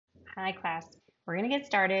Hi class. We're going to get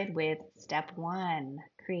started with step one,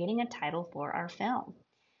 creating a title for our film.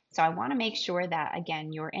 So I want to make sure that,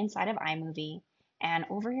 again, you're inside of iMovie, and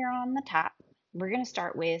over here on the top, we're going to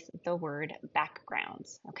start with the word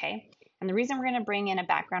backgrounds, okay? And the reason we're going to bring in a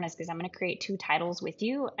background is because I'm going to create two titles with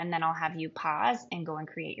you, and then I'll have you pause and go and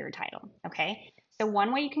create your title, okay? So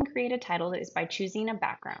one way you can create a title is by choosing a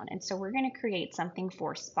background. And so we're going to create something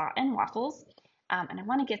for Spot and Waffles. And I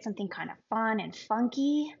want to get something kind of fun and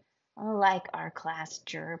funky, like our class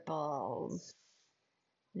gerbils.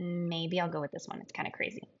 Maybe I'll go with this one. It's kind of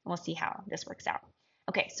crazy. We'll see how this works out.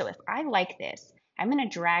 Okay, so if I like this, I'm going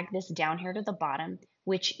to drag this down here to the bottom,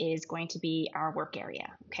 which is going to be our work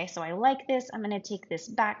area. Okay, so I like this. I'm going to take this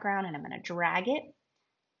background and I'm going to drag it.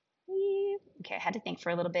 Okay, I had to think for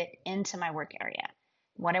a little bit into my work area.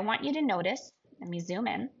 What I want you to notice, let me zoom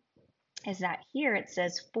in, is that here it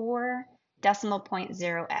says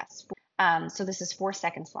 4.0s. So this is 4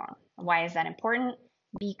 seconds long. Why is that important?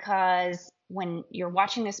 Because when you're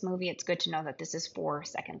watching this movie, it's good to know that this is 4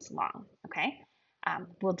 seconds long, okay?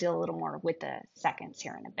 We'll deal a little more with the seconds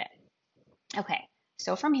here in a bit. Okay,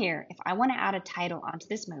 so from here, if I want to add a title onto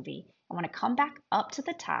this movie, I want to come back up to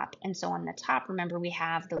the top. And so on the top, remember, we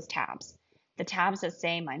have those tabs. The tabs that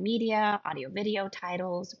say my media, audio, video,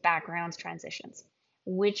 titles, backgrounds, transitions.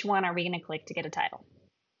 Which one are we going to click to get a title?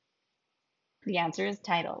 The answer is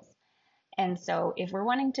titles. And so if we're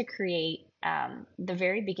wanting to create the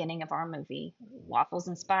very beginning of our movie, Waffles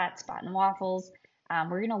and Spot, Spot and Waffles,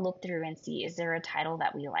 we're going to look through and see, is there a title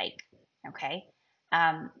that we like? Okay.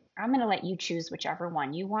 I'm going to let you choose whichever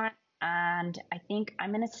one you want. And I think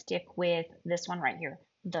I'm going to stick with this one right here,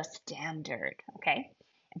 The Standard. Okay.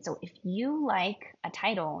 And so if you like a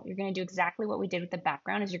title, you're going to do exactly what we did with the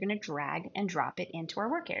background is you're going to drag and drop it into our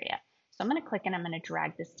work area. So I'm going to click and I'm going to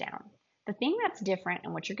drag this down. The thing that's different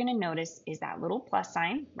and what you're going to notice is that little plus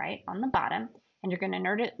sign right on the bottom, and you're going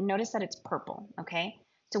to notice that it's purple, okay?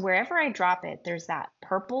 So wherever I drop it, there's that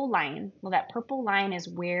purple line. Well, that purple line is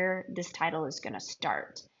where this title is going to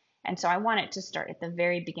start. And so I want it to start at the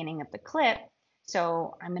very beginning of the clip.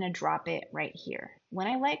 So I'm going to drop it right here. When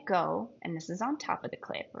I let go, and this is on top of the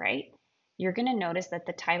clip, right? You're going to notice that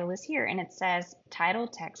the title is here and it says title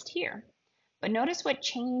text here. But notice what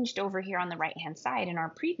changed over here on the right-hand side in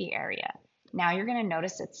our preview area. Now you're going to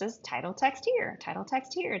notice it says title text here, title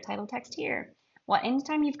text here, title text here. Well,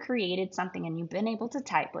 anytime you've created something and you've been able to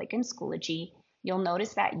type, like in Schoology, you'll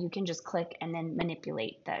notice that you can just click and then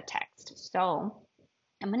manipulate the text. So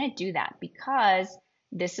I'm going to do that because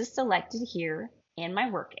this is selected here in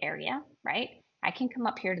my work area, right? I can come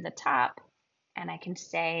up here to the top and I can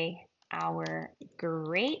say our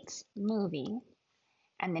great movie.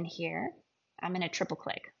 And then here, I'm going to triple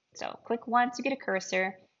click. So click once, you get a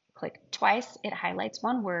cursor. Click twice, it highlights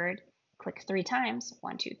one word. Click 3 times,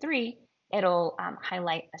 1, 2, 3, it'll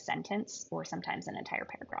highlight a sentence or sometimes an entire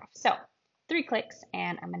paragraph. So 3 clicks,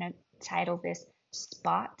 and I'm going to title this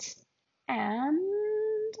Spot and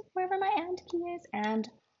wherever my and key is, and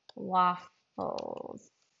Waffles.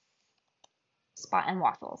 Spot and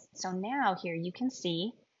Waffles. So now here you can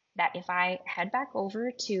see that if I head back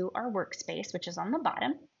over to our workspace, which is on the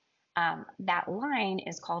bottom, that line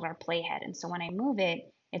is called our playhead. And so when I move it,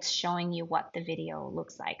 it's showing you what the video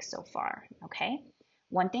looks like so far, okay?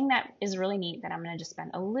 One thing that is really neat that I'm gonna just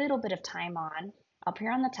spend a little bit of time on up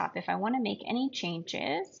here on the top, if I wanna make any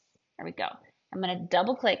changes, there we go. I'm gonna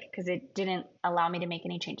double click because it didn't allow me to make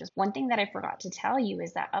any changes. One thing that I forgot to tell you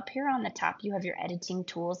is that up here on the top, you have your editing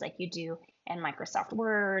tools like you do in Microsoft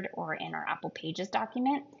Word or in our Apple Pages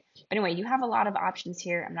document. But anyway, you have a lot of options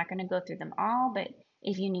here. I'm not gonna go through them all, but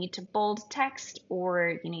if you need to bold text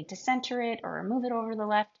or you need to center it or move it over the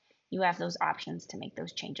left, you have those options to make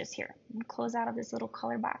those changes here. I'm gonna close out of this little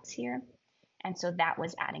color box here. And so that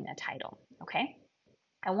was adding a title, okay?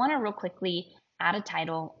 I wanna real quickly add a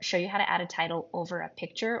title, show you how to add a title over a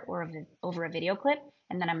picture or over a video clip,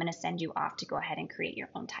 and then I'm gonna send you off to go ahead and create your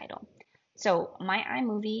own title. So my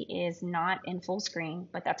iMovie is not in full screen,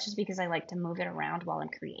 but that's just because I like to move it around while I'm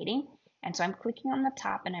creating. And so I'm clicking on the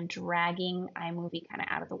top and I'm dragging iMovie kind of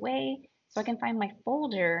out of the way so I can find my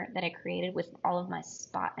folder that I created with all of my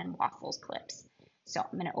Spot and Waffles clips. So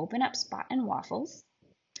I'm going to open up Spot and Waffles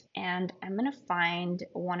and I'm going to find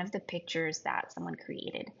one of the pictures that someone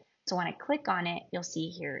created. So when I click on it, you'll see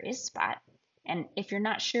here is Spot. And if you're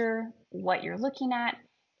not sure what you're looking at,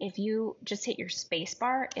 if you just hit your space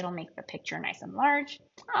bar, it'll make the picture nice and large.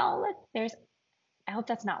 Oh, look, I hope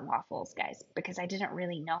that's not Waffles, guys, because I didn't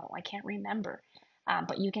really know. I can't remember,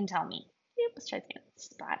 but you can tell me. Yep, let's try this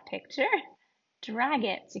Spot picture. Drag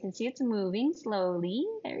it so you can see it's moving slowly.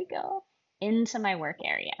 There we go. Into my work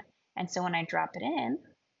area. And so when I drop it in,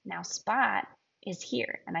 Now Spot is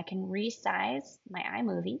here, and I can resize my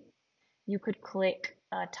iMovie. You could click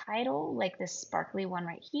a title like this sparkly one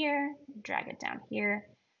right here, drag it down here,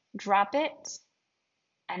 drop it,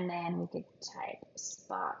 and then we could type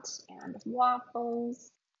Spot and waffles.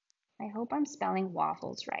 I hope I'm spelling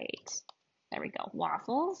waffles right. There we go,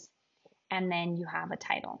 waffles. And then you have a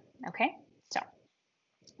title, okay? So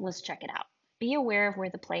let's check it out. Be aware of where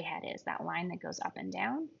the playhead is, that line that goes up and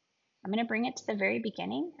down. I'm gonna bring it to the very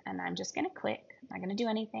beginning and I'm just gonna click, I'm not gonna do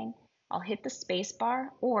anything. I'll hit the space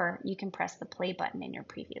bar or you can press the play button in your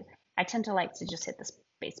preview. I tend to like to just hit the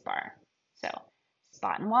space bar. So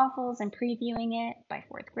Spot and Waffles and previewing it by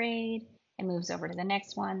 4th grade. It moves over to the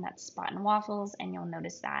next one, that's Spot and Waffles, and you'll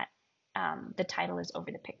notice that the title is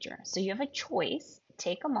over the picture. So you have a choice.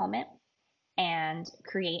 Take a moment and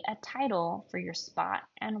create a title for your Spot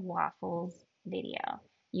and Waffles video.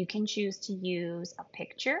 You can choose to use a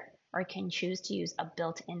picture or you can choose to use a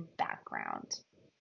built-in background.